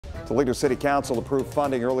Toledo City Council approved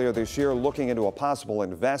funding earlier this year looking into a possible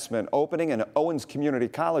investment opening an Owens Community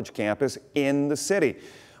College campus in the city.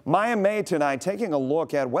 Maya May tonight taking a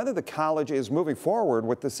look at whether the college is moving forward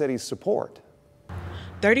with the city's support.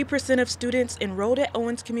 30% of students enrolled at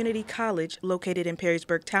Owens Community College, located in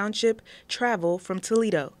Perrysburg Township, travel from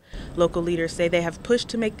Toledo. Local leaders say they have pushed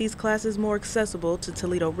to make these classes more accessible to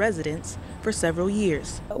Toledo residents for several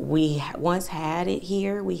years. We once had it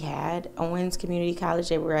here. We had Owens Community College.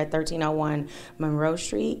 They were at 1301 Monroe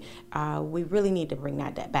Street. We really need to bring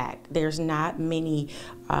that back. There's not many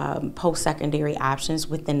post-secondary options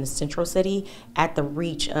within the central city at the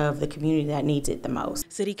reach of the community that needs it the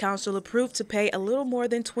most. City Council approved to pay a little more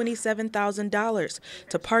than $27,000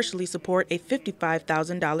 to partially support a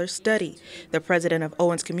 $55,000 study. The president of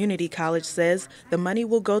Owens Community College says the money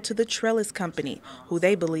will go to the Trellis Company, who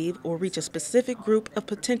they believe will reach a specific group of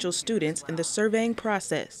potential students in the surveying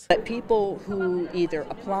process. But people who either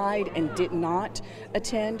applied and did not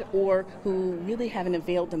attend or who really haven't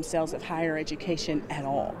availed themselves of higher education at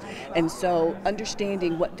all. And so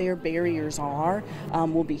understanding what their barriers are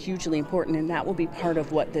will be hugely important, and that will be part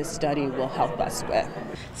of what this study will help us with.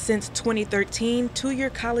 Since 2013, two-year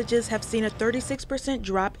colleges have seen a 36%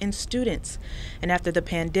 drop in students. And after the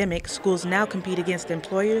pandemic, schools now compete against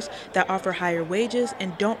employers that offer higher wages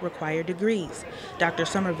and don't require degrees. Dr.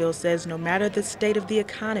 Somerville says no matter the state of the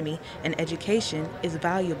economy, an education is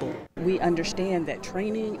valuable. We understand that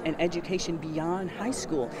training and education beyond high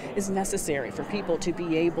school is necessary for people to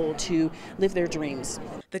be able to live their dreams.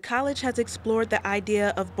 The college has explored the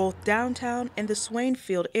idea of both downtown and the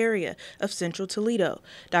Swainfield area of central Toledo.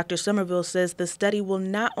 Dr. Somerville says the study will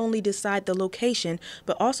not only decide the location,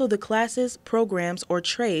 but also the classes, programs, or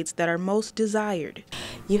trades that are most desired.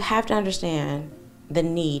 You have to understand the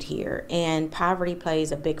need here, and poverty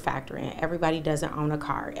plays a big factor in it. Everybody doesn't own a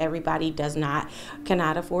car. Everybody cannot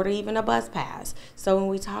afford even a bus pass. So when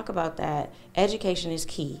we talk about that, education is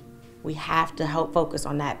key. We have to help focus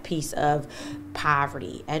on that piece of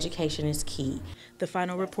poverty. Education is key. The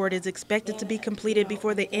final report is expected to be completed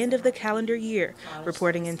before the end of the calendar year.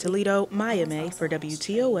 Reporting in Toledo, Maya May for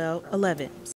WTOL 11.